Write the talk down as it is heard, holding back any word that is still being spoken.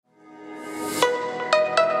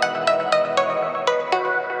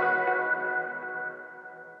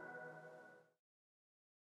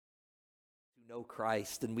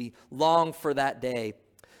Christ, and we long for that day.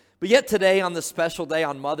 But yet today, on this special day,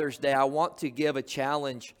 on Mother's Day, I want to give a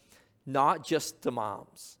challenge not just to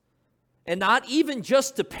moms, and not even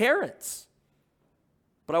just to parents,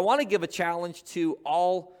 but I want to give a challenge to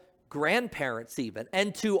all grandparents even,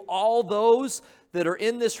 and to all those that are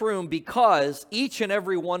in this room, because each and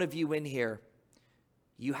every one of you in here,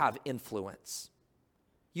 you have influence.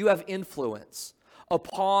 You have influence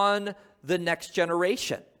upon the next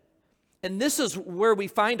generation. And this is where we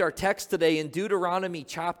find our text today in Deuteronomy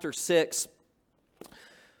chapter 6.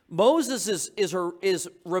 Moses is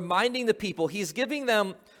reminding the people, he's giving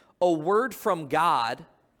them a word from God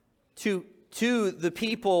to the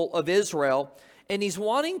people of Israel, and he's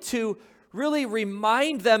wanting to really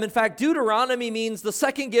remind them. In fact, Deuteronomy means the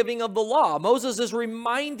second giving of the law. Moses is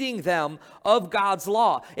reminding them of God's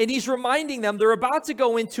law, and he's reminding them they're about to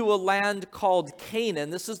go into a land called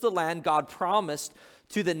Canaan. This is the land God promised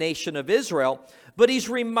to the nation of Israel, but he's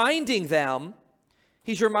reminding them,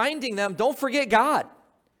 don't forget God.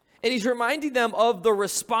 And he's reminding them of the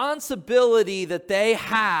responsibility that they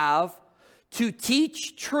have to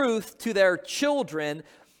teach truth to their children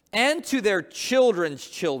and to their children's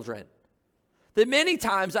children. That many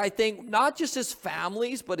times, I think, not just as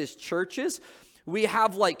families, but as churches, we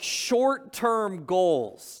have like short-term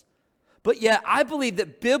goals. But yet, I believe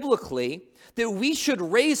that biblically, that we should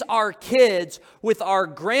raise our kids with our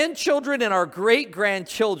grandchildren and our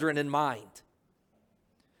great-grandchildren in mind.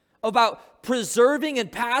 About preserving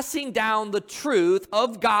and passing down the truth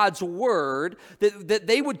of God's word, that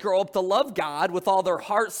they would grow up to love God with all their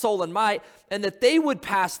heart, soul, and might, and that they would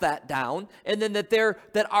pass that down, and then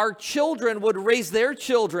that our children would raise their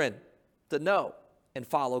children to know and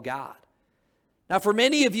follow God. Now, for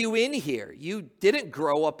many of you in here, you didn't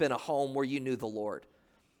grow up in a home where you knew the Lord.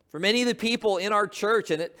 For many of the people in our church,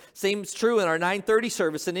 and it seems true in our 9:30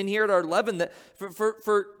 service and in here at our 11, that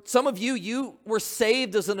for some of you, you were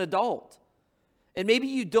saved as an adult. And maybe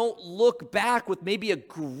you don't look back with maybe a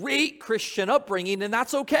great Christian upbringing, and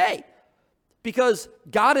that's okay, because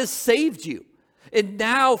God has saved you. And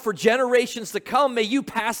now for generations to come, may you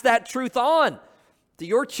pass that truth on to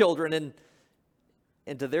your children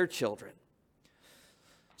and to their children.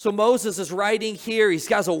 So Moses is writing here. He's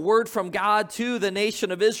got a word from God to the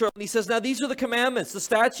nation of Israel. And he says, now these are the commandments, the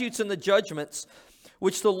statutes, and the judgments,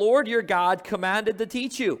 which the Lord your God commanded to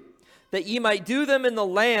teach you, that ye might do them in the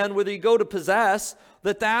land whither you go to possess,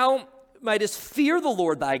 that thou mightest fear the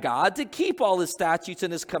Lord thy God, to keep all his statutes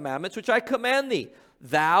and his commandments, which I command thee,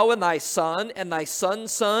 thou and thy son and thy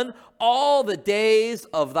son's son, all the days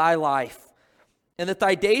of thy life, and that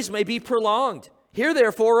thy days may be prolonged. Hear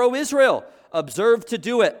therefore, O Israel, observe to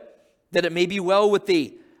do it, that it may be well with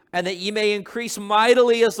thee, and that ye may increase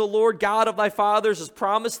mightily as the Lord God of thy fathers has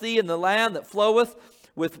promised thee in the land that floweth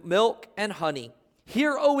with milk and honey.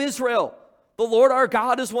 Hear, O Israel, the Lord our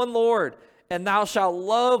God is one Lord, and thou shalt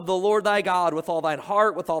love the Lord thy God with all thine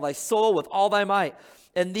heart, with all thy soul, with all thy might.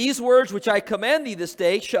 And these words which I command thee this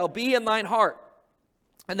day shall be in thine heart.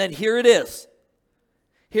 And then here it is.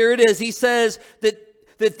 Here it is. He says that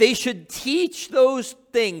they should teach those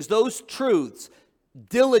things, those truths,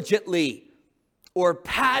 diligently or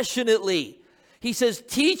passionately. He says,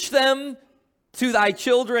 teach them to thy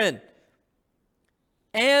children.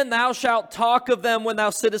 And thou shalt talk of them when thou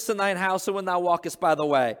sittest in thine house, and when thou walkest by the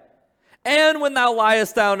way, and when thou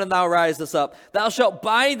liest down and thou risest up. Thou shalt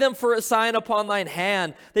bind them for a sign upon thine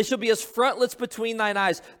hand. They shall be as frontlets between thine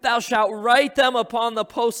eyes. Thou shalt write them upon the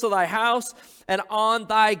posts of thy house and on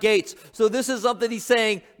thy gates. So this is something he's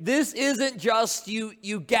saying. This isn't just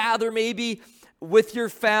you gather maybe with your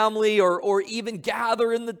family or even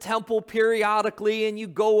gather in the temple periodically and you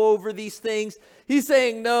go over these things. He's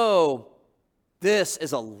saying, no, this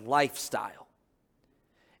is a lifestyle.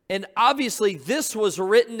 And obviously, this was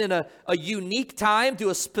written in a unique time to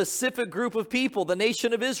a specific group of people, the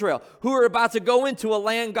nation of Israel, who are about to go into a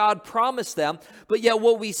land God promised them. But yet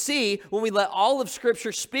what we see, when we let all of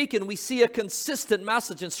Scripture speak and we see a consistent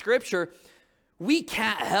message in Scripture, we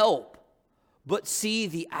can't help but see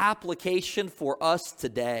the application for us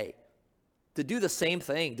today to do the same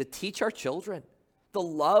thing, to teach our children, to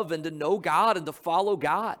love and to know God and to follow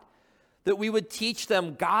God, that we would teach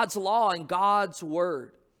them God's law and God's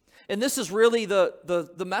word. And this is really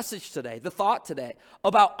the message today, the thought today,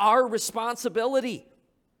 about our responsibility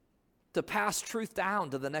to pass truth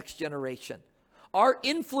down to the next generation. Our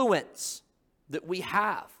influence that we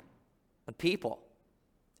have on people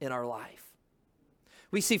in our life.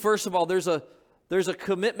 We see, first of all, there's a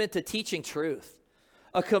commitment to teaching truth.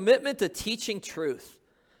 A commitment to teaching truth.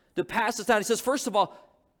 To pass this down. He says, first of all,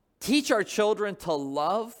 teach our children to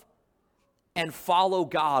love and follow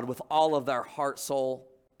God with all of their heart, soul,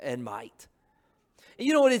 and might. And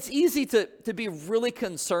you know what? It's easy to be really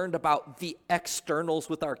concerned about the externals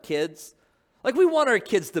with our kids. Like, we want our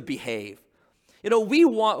kids to behave. You know, we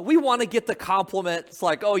want to get the compliments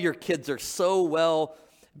like, oh, your kids are so well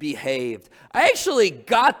behaved. I actually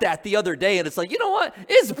got that the other day, and it's like, you know what?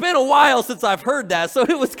 It's been a while since I've heard that, so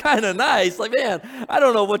it was kind of nice. Like, man, I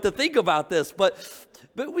don't know what to think about this, but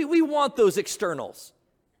we want those externals,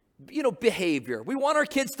 you know, behavior. We want our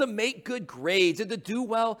kids to make good grades and to do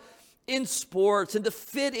well in sports and to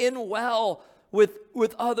fit in well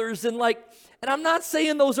with others. And I'm not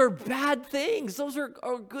saying those are bad things. Those are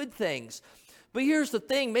good things. But here's the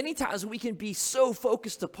thing, many times we can be so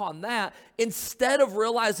focused upon that instead of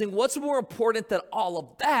realizing what's more important than all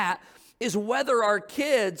of that is whether our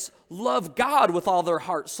kids love God with all their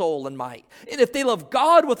heart, soul, and might. And if they love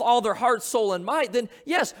God with all their heart, soul, and might, then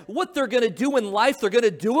yes, what they're going to do in life, they're going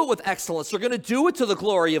to do it with excellence. They're going to do it to the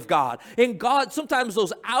glory of God. And God, sometimes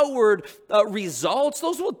those outward results,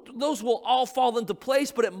 those will all fall into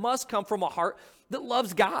place, but it must come from a heart that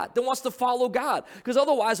loves God, that wants to follow God. Because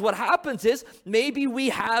otherwise what happens is maybe we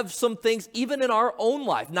have some things even in our own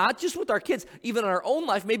life, not just with our kids, even in our own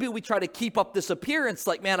life, maybe we try to keep up this appearance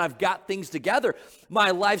like, man, I've got things together.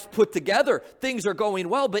 My life's put together. Things are going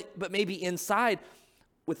well, but maybe inside,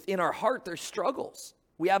 within our heart, there's struggles.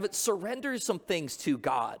 We haven't surrendered some things to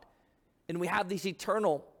God. And we have these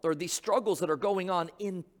these struggles that are going on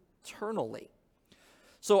internally.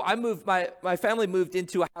 So my family moved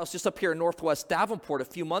into a house just up here in Northwest Davenport a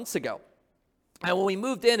few months ago. And when we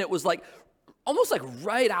moved in, it was like almost like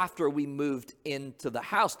right after we moved into the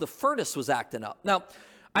house, the furnace was acting up. Now,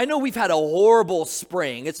 I know we've had a horrible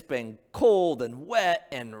spring. It's been cold and wet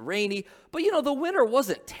and rainy, but you know, the winter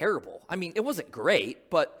wasn't terrible. I mean, it wasn't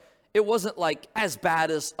great, but it wasn't like as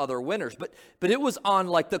bad as other winters. But it was on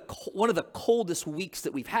like one of the coldest weeks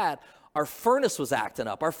that we've had. Our furnace was acting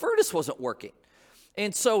up. Our furnace wasn't working.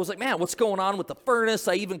 And so I was like, man, what's going on with the furnace?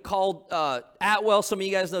 I even called Atwell. Some of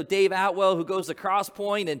you guys know Dave Atwell, who goes to Cross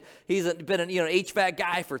Point, and he's been an HVAC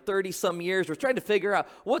guy for 30-some years. We're trying to figure out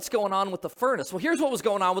what's going on with the furnace. Well, here's what was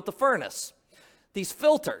going on with the furnace. These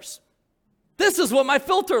filters. This is what my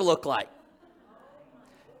filter looked like.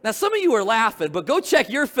 Now, some of you are laughing, but go check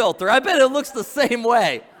your filter. I bet it looks the same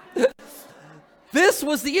way. This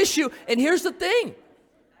was the issue. And here's the thing.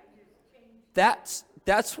 That's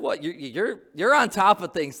what you're on top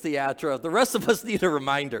of things, Theatro. The rest of us need a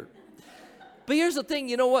reminder. But here's the thing,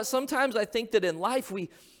 you know what? Sometimes I think that in life we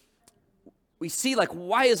see like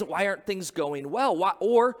why aren't things going well? Why,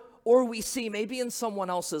 or we see maybe in someone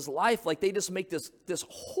else's life like they just make this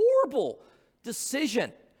horrible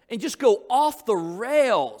decision and just go off the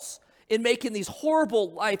rails in making these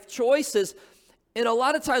horrible life choices. And a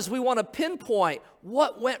lot of times we want to pinpoint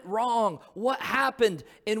what went wrong, what happened,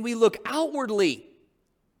 and we look outwardly,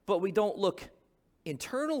 but we don't look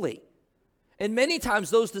internally. And many times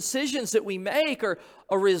those decisions that we make are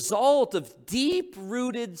a result of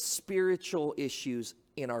deep-rooted spiritual issues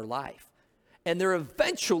in our life. And they're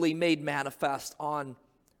eventually made manifest on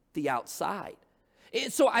the outside.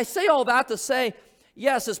 And so I say all that to say,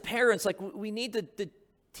 yes, as parents, like we need to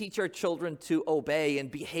teach our children to obey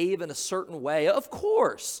and behave in a certain way, of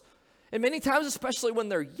course. And many times, especially when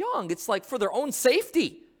they're young, it's like for their own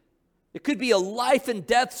safety. It could be a life and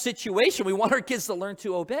death situation. We want our kids to learn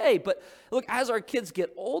to obey. But look, as our kids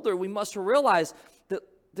get older, we must realize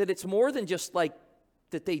that it's more than just like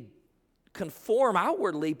that they conform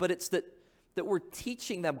outwardly, but it's that we're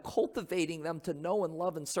teaching them, cultivating them to know and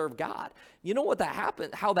love and serve God. You know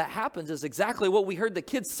how that happens is exactly what we heard the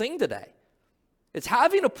kids sing today. It's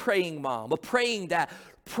having a praying mom, a praying dad,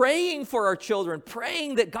 praying for our children,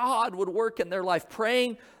 praying that God would work in their life,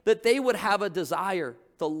 praying that they would have a desire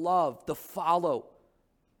to love, to follow,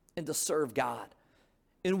 and to serve God.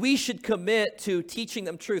 And we should commit to teaching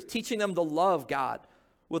them truth, teaching them to love God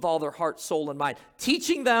with all their heart, soul, and mind,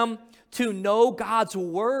 teaching them to know God's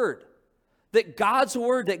word, that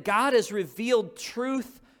God has revealed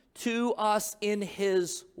truth to us in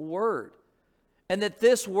his word. And that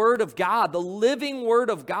this word of God, the living word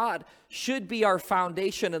of God, should be our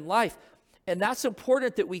foundation in life. And that's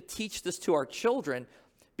important that we teach this to our children,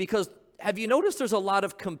 because have you noticed there's a lot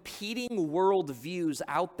of competing worldviews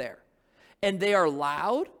out there? And they are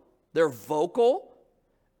loud, they're vocal,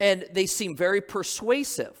 and they seem very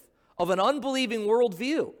persuasive of an unbelieving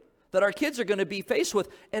worldview that our kids are going to be faced with.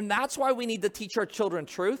 And that's why we need to teach our children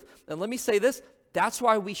truth. And let me say this, that's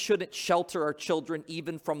why we shouldn't shelter our children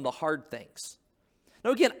even from the hard things.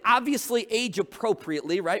 Now again, obviously age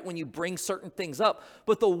appropriately, right, when you bring certain things up.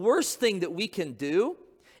 But the worst thing that we can do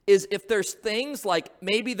is if there's things like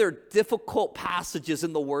maybe they're difficult passages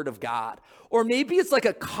in the Word of God, or maybe it's like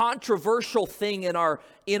a controversial thing in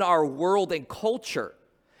our world and culture.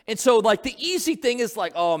 And so like the easy thing is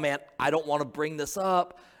like, oh man, I don't want to bring this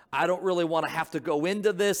up. I don't really want to have to go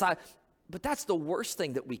into this. But that's the worst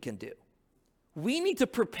thing that we can do. We need to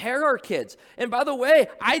prepare our kids. And by the way,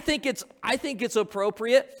 I think it's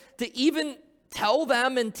appropriate to even tell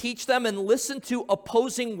them and teach them and listen to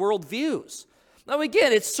opposing worldviews. Now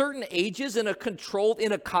again, it's certain ages in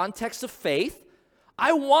a context of faith.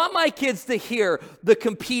 I want my kids to hear the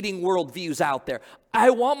competing worldviews out there. I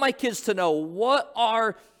want my kids to know what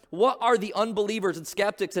are the unbelievers and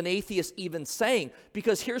skeptics and atheists even saying?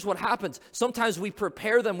 Because here's what happens. Sometimes we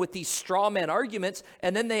prepare them with these straw man arguments,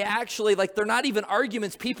 and then they actually, like, they're not even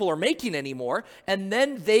arguments people are making anymore. And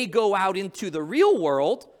then they go out into the real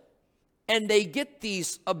world, and they get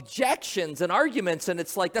these objections and arguments, and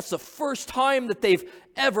it's like that's the first time that they've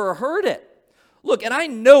ever heard it. Look, and I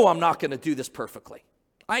know I'm not going to do this perfectly.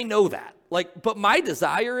 I know that. But my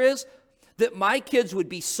desire is that my kids would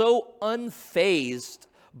be so unfazed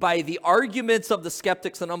by the arguments of the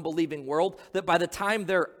skeptics and unbelieving world that by the time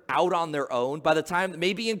they're out on their own, by the time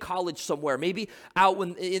maybe in college somewhere, maybe out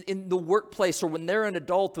in the workplace, or when they're an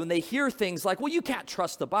adult, when they hear things like, well, you can't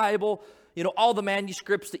trust the Bible, all the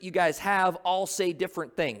manuscripts that you guys have all say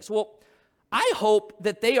different things. Well, I hope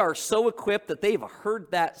that they are so equipped that they've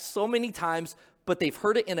heard that so many times, but they've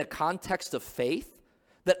heard it in a context of faith,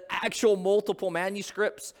 that actual multiple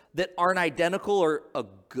manuscripts that aren't identical are a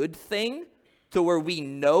good thing, to where we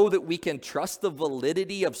know that we can trust the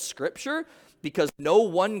validity of Scripture because no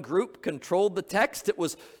one group controlled the text. It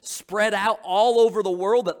was spread out all over the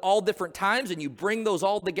world at all different times, and you bring those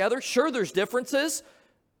all together. Sure, there's differences,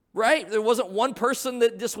 right? There wasn't one person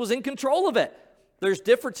that just was in control of it. There's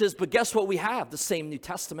differences, but guess what we have? The same New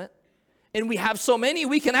Testament. And we have so many,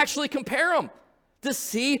 we can actually compare them to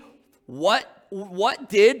see what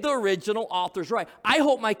did the original authors write. I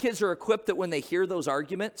hope my kids are equipped that when they hear those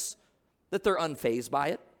arguments, that they're unfazed by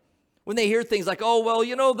it. When they hear things like, oh, well,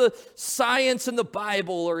 the science and the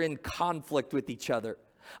Bible are in conflict with each other.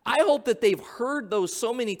 I hope that they've heard those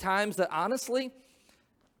so many times that honestly,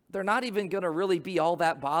 they're not even going to really be all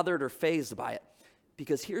that bothered or fazed by it.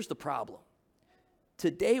 Because here's the problem.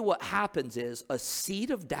 Today what happens is a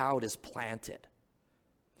seed of doubt is planted.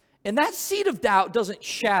 And that seed of doubt doesn't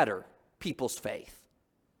shatter people's faith.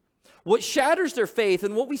 What shatters their faith,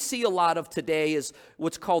 and what we see a lot of today, is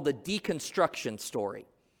what's called the deconstruction story.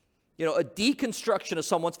 A deconstruction of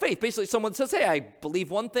someone's faith. Basically, someone says, hey, I believe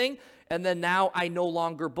one thing, and then now I no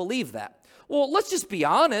longer believe that. Well, let's just be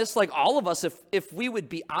honest, like all of us, if we would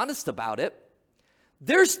be honest about it,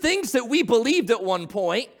 there's things that we believed at one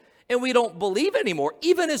point, and we don't believe anymore,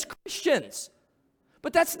 even as Christians.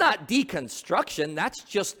 But that's not deconstruction. That's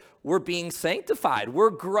just we're being sanctified.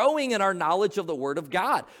 We're growing in our knowledge of the Word of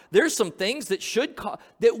God. There's some things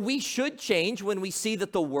that we should change when we see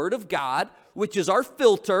that the Word of God, which is our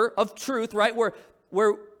filter of truth, right,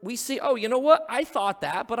 where we see, oh, you know what? I thought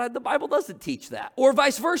that, but the Bible doesn't teach that. Or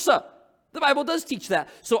vice versa. The Bible does teach that.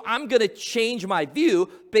 So I'm going to change my view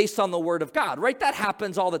based on the Word of God, right? That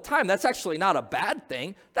happens all the time. That's actually not a bad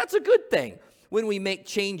thing. That's a good thing when we make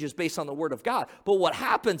changes based on the Word of God. But what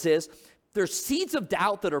happens is there's seeds of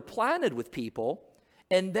doubt that are planted with people,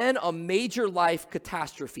 and then a major life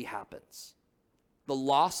catastrophe happens. The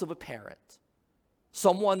loss of a parent.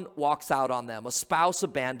 Someone walks out on them. A spouse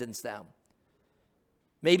abandons them.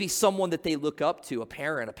 Maybe someone that they look up to, a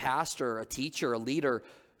parent, a pastor, a teacher, a leader,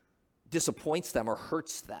 disappoints them or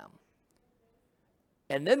hurts them.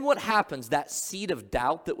 And then what happens? That seed of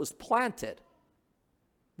doubt that was planted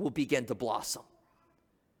will begin to blossom.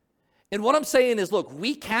 And what I'm saying is, look,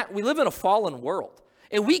 we live in a fallen world,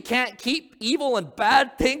 and we can't keep evil and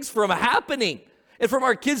bad things from happening and from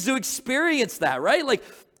our kids to experience that, right? Like,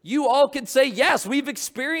 you all can say, yes, we've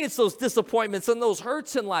experienced those disappointments and those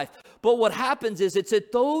hurts in life. But what happens is it's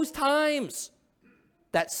at those times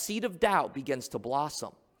that seed of doubt begins to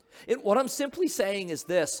blossom. And what I'm simply saying is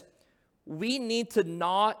this: we need to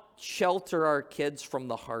not shelter our kids from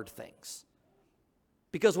the hard things.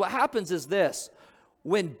 Because what happens is this: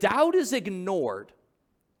 when doubt is ignored,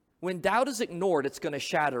 it's going to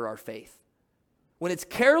shatter our faith. When it's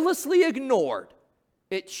carelessly ignored,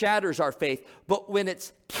 it shatters our faith. But when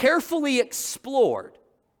it's carefully explored,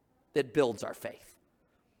 it builds our faith.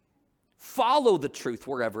 Follow the truth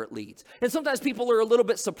wherever it leads. And sometimes people are a little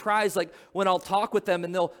bit surprised, like when I'll talk with them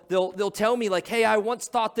and they'll tell me like, hey, I once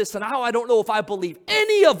thought this, and now I don't know if I believe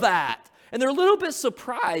any of that. And they're a little bit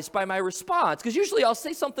surprised by my response, because usually I'll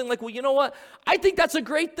say something like, well, you know what? I think that's a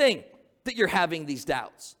great thing that you're having these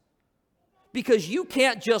doubts. because you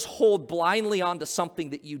can't just hold blindly onto something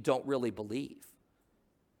that you don't really believe.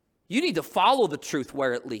 You need to follow the truth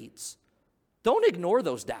where it leads. Don't ignore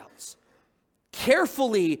those doubts.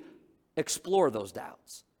 Carefully explore those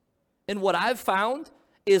doubts. And what I've found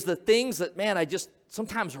is the things that, man, I just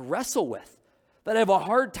sometimes wrestle with, that I have a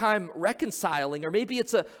hard time reconciling, or maybe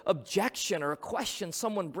it's an objection or a question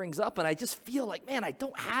someone brings up, and I just feel like, man, I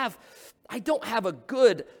don't have a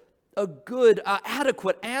good,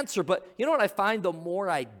 adequate answer. But you know what I find? The more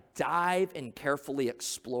I dive and carefully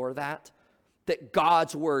explore that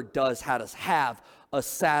God's word does have a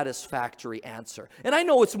satisfactory answer. And I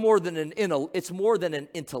know it's more than an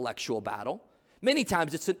intellectual battle. Many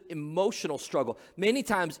times it's an emotional struggle. Many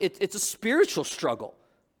times it's a spiritual struggle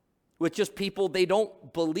with just people, they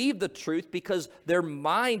don't believe the truth because their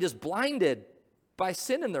mind is blinded by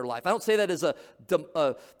sin in their life. I don't say that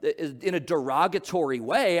in a derogatory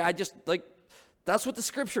way. I just, that's what the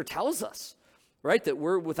scripture tells us, right? That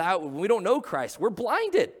we don't know Christ. We're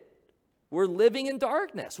blinded. We're living in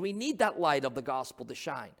darkness. We need that light of the gospel to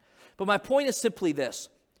shine. But my point is simply this.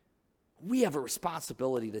 We have a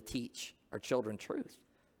responsibility to teach our children truth.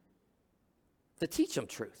 To teach them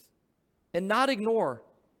truth. And not ignore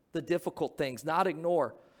the difficult things. Not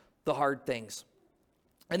ignore the hard things.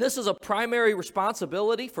 And this is a primary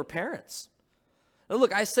responsibility for parents. Now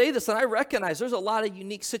look, I say this and I recognize there's a lot of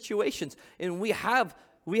unique situations. And we have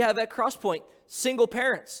at Crosspoint single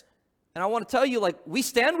parents. And I want to tell you, we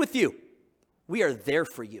stand with you. We are there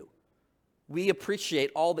for you. We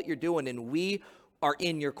appreciate all that you're doing, and we are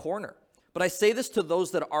in your corner. But I say this to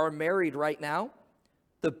those that are married right now.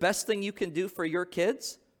 The best thing you can do for your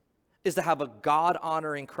kids is to have a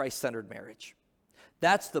God-honoring, Christ-centered marriage.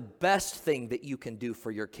 That's the best thing that you can do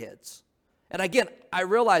for your kids. And again, I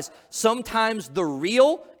realize sometimes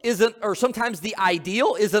sometimes the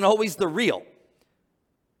ideal isn't always the real.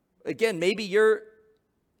 Again, maybe you're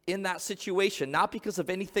in that situation, not because of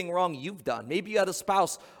anything wrong you've done. Maybe you had a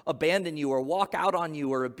spouse abandon you or walk out on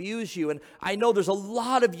you or abuse you. And I know there's a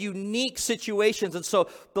lot of unique situations. And so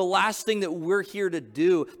the last thing that we're here to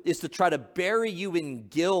do is to try to bury you in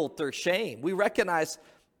guilt or shame. We recognize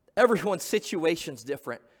everyone's situation's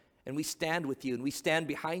different, and we stand with you and we stand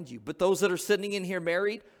behind you. But those that are sitting in here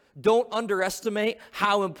married, don't underestimate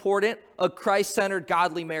how important a Christ-centered,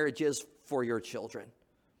 godly marriage is for your children.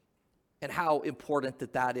 And how important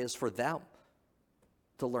that is for them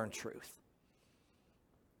to learn truth,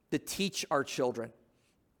 to teach our children.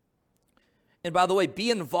 And by the way,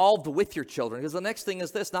 be involved with your children, because the next thing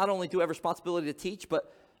is this: not only do we have responsibility to teach,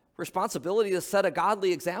 but responsibility to set a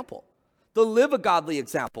godly example, to live a godly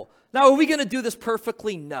example. Now, are we going to do this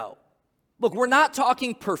perfectly? No. Look, we're not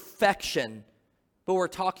talking perfection, but we're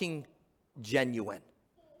talking genuine,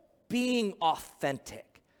 being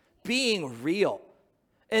authentic, being real.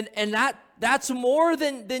 And that's more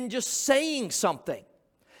than just saying something.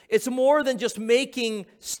 It's more than just making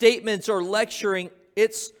statements or lecturing.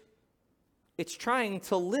 It's trying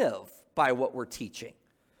to live by what we're teaching.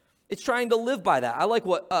 It's trying to live by that. I like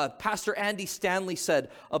what Pastor Andy Stanley said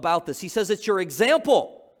about this. He says it's your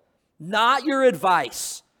example, not your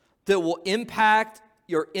advice, that will impact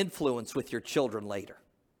your influence with your children later.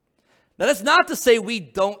 Now, that's not to say we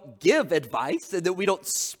don't give advice and that we don't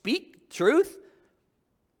speak truth.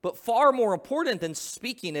 But far more important than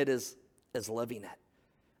speaking it is living it,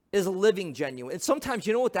 is living genuine. And sometimes,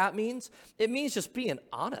 you know what that means? It means just being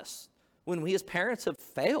honest when we as parents have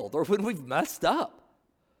failed or when we've messed up.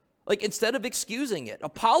 Instead of excusing it,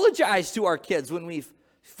 apologize to our kids when we've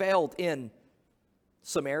failed in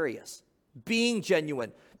some areas. Being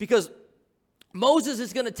genuine. Because Moses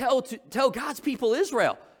is going to tell God's people,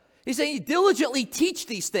 Israel, he's saying, you diligently teach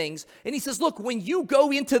these things. And he says, look, when you go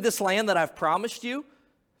into this land that I've promised you,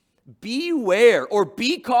 beware or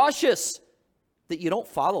be cautious that you don't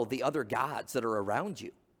follow the other gods that are around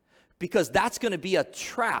you, because that's going to be a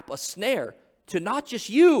trap, a snare to not just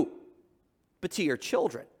you, but to your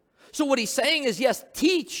children. So what he's saying is, yes,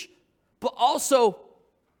 teach, but also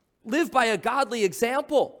live by a godly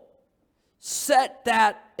example. Set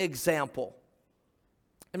that example.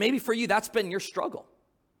 And maybe for you, that's been your struggle.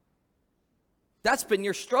 That's been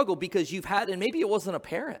your struggle because you've had, and maybe it wasn't a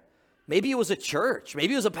parent. Maybe it was a church.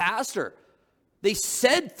 Maybe it was a pastor. They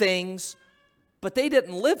said things, but they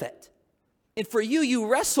didn't live it. And for you,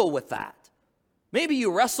 you wrestle with that. Maybe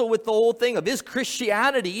you wrestle with the whole thing of, is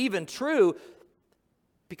Christianity even true?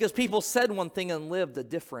 Because people said one thing and lived a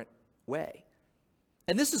different way.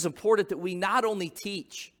 And this is important, that we not only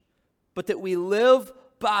teach, but that we live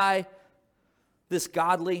by this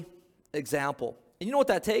godly example. And you know what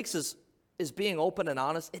that takes is being open and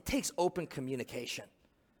honest. It takes open communication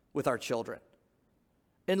with our children.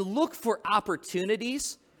 and look for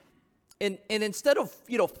opportunities. And instead of,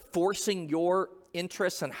 forcing your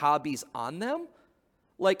interests and hobbies on them,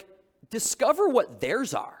 like, discover what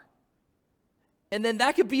theirs are. And then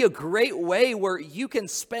that could be a great way where you can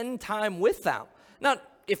spend time with them. Now,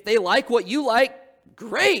 if they like what you like,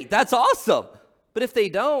 great, that's awesome. But if they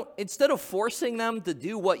don't, instead of forcing them to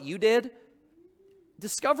do what you did,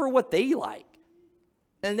 discover what they like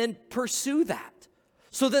and then pursue that.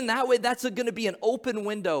 So then that way, that's going to be an open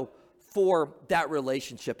window for that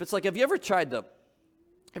relationship. It's like, have you ever tried to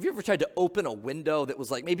open a window that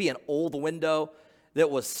was like maybe an old window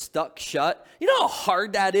that was stuck shut? You know how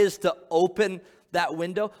hard that is to open that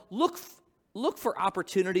window? Look for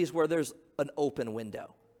opportunities where there's an open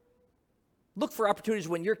window. Look for opportunities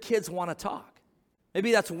when your kids want to talk.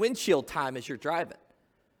 Maybe that's windshield time as you're driving.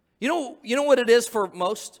 You know what it is for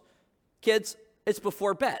most kids? It's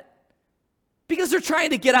before bed. Because they're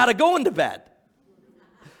trying to get out of going to bed.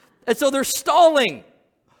 And so they're stalling.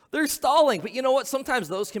 They're stalling. But you know what? Sometimes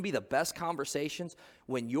those can be the best conversations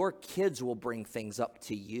when your kids will bring things up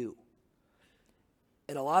to you.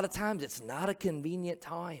 And a lot of times it's not a convenient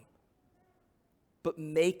time. But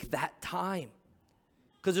make that time.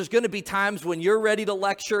 Because there's going to be times when you're ready to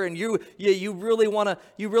lecture and you really want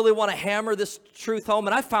to hammer this truth home.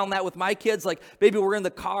 And I found that with my kids, like maybe we're in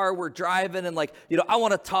the car, we're driving, and I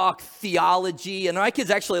want to talk theology, and my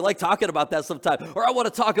kids actually like talking about that sometimes. Or I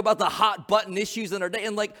want to talk about the hot button issues in their day,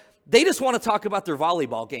 and they just want to talk about their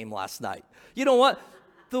volleyball game last night. You know what?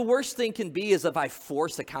 The worst thing can be is if I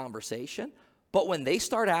force a conversation, but when they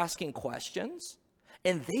start asking questions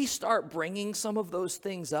and they start bringing some of those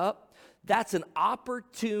things up, that's an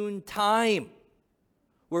opportune time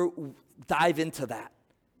where dive into that.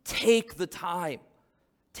 Take the time.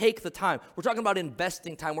 Take the time. We're talking about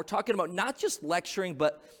investing time. We're talking about not just lecturing,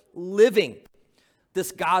 but living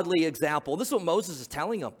this godly example. This is what Moses is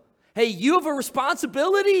telling them. Hey, you have a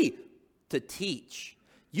responsibility to teach.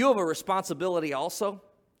 You have a responsibility also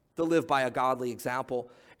to live by a godly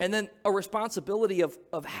example. And then a responsibility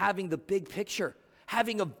of having the big picture,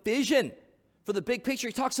 having a vision for the big picture.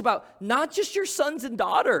 He talks about not just your sons and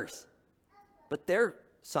daughters, but their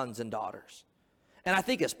sons and daughters. And I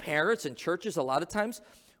think as parents and churches, a lot of times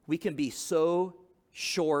we can be so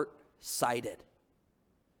short-sighted.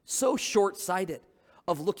 So short-sighted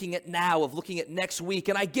of looking at now, of looking at next week.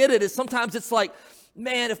 And I get it. Sometimes it's like,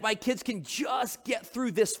 man, if my kids can just get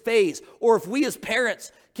through this phase, or if we as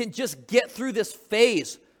parents can just get through this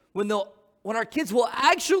phase when our kids will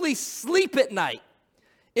actually sleep at night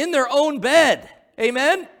in their own bed.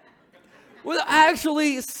 Amen? Will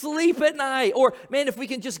actually sleep at night. Or, man, if we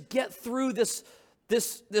can just get through this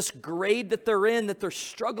grade that they're in, that they're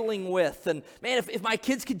struggling with. And, man, if my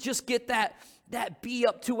kids could just get that B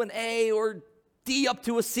up to an A, or D up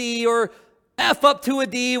to a C, or F up to a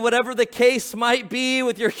D, whatever the case might be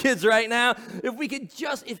with your kids right now. If we could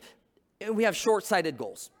and we have short-sighted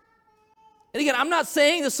goals. And again, I'm not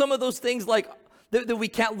saying that some of those things that we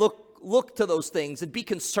can't look to those things and be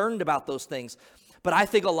concerned about those things. But I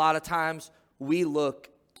think a lot of times we look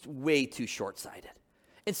way too short-sighted.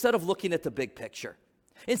 Instead of looking at the big picture.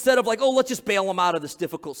 Instead of let's just bail them out of this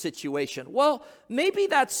difficult situation. Well, maybe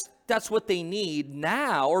that's what they need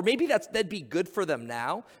now, or maybe that'd be good for them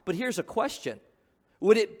now. But here's a question.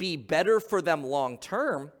 Would it be better for them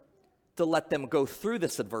long-term to let them go through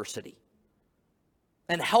this adversity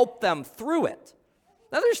and help them through it?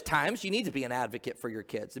 Now, there's times you need to be an advocate for your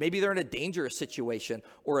kids. Maybe they're in a dangerous situation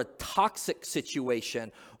or a toxic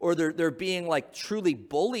situation, or they're being truly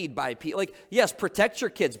bullied by people. Yes, protect your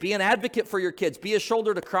kids. Be an advocate for your kids. Be a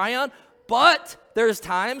shoulder to cry on. But there's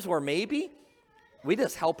times where maybe we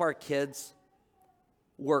just help our kids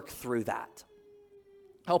work through that.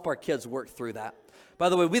 Help our kids work through that. By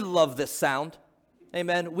the way, we love this sound.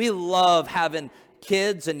 Amen. We love having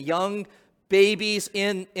kids and young babies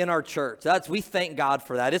in our church. We thank God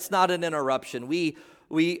for that. It's not an interruption. We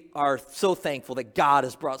are so thankful that God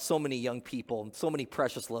has brought so many young people and so many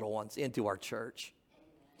precious little ones into our church.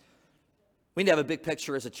 We need to have a big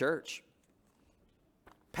picture as a church,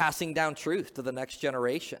 passing down truth to the next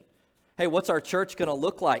generation. Hey, what's our church going to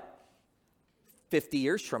look like 50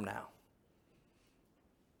 years from now?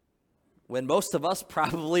 When most of us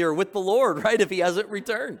probably are with the Lord, right? If he hasn't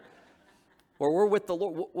returned. Or we're with the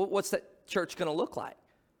Lord. What's that church going to look like?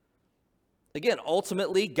 Again,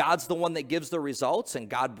 ultimately, God's the one that gives the results, and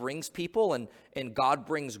God brings people, and God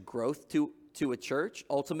brings growth to a church.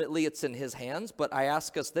 Ultimately, it's in his hands. But I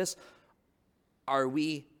ask us this, are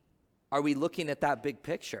we looking at that big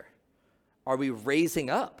picture? Are we raising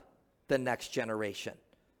up the next generation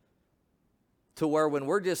to where when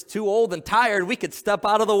we're just too old and tired, we could step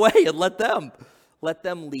out of the way and let them Let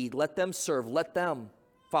them lead. Let them serve. Let them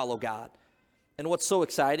follow God. And what's so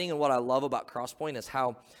exciting and what I love about Crosspoint is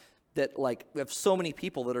how that like we have so many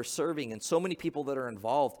people that are serving and so many people that are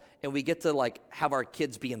involved, and we get to like have our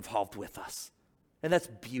kids be involved with us. And that's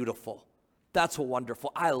beautiful. That's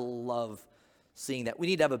wonderful. I love seeing that. We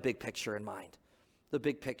need to have a big picture in mind. The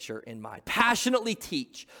big picture in mind. Passionately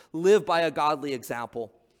teach, live by a godly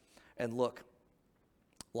example, and look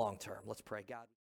long term. Let's pray. God.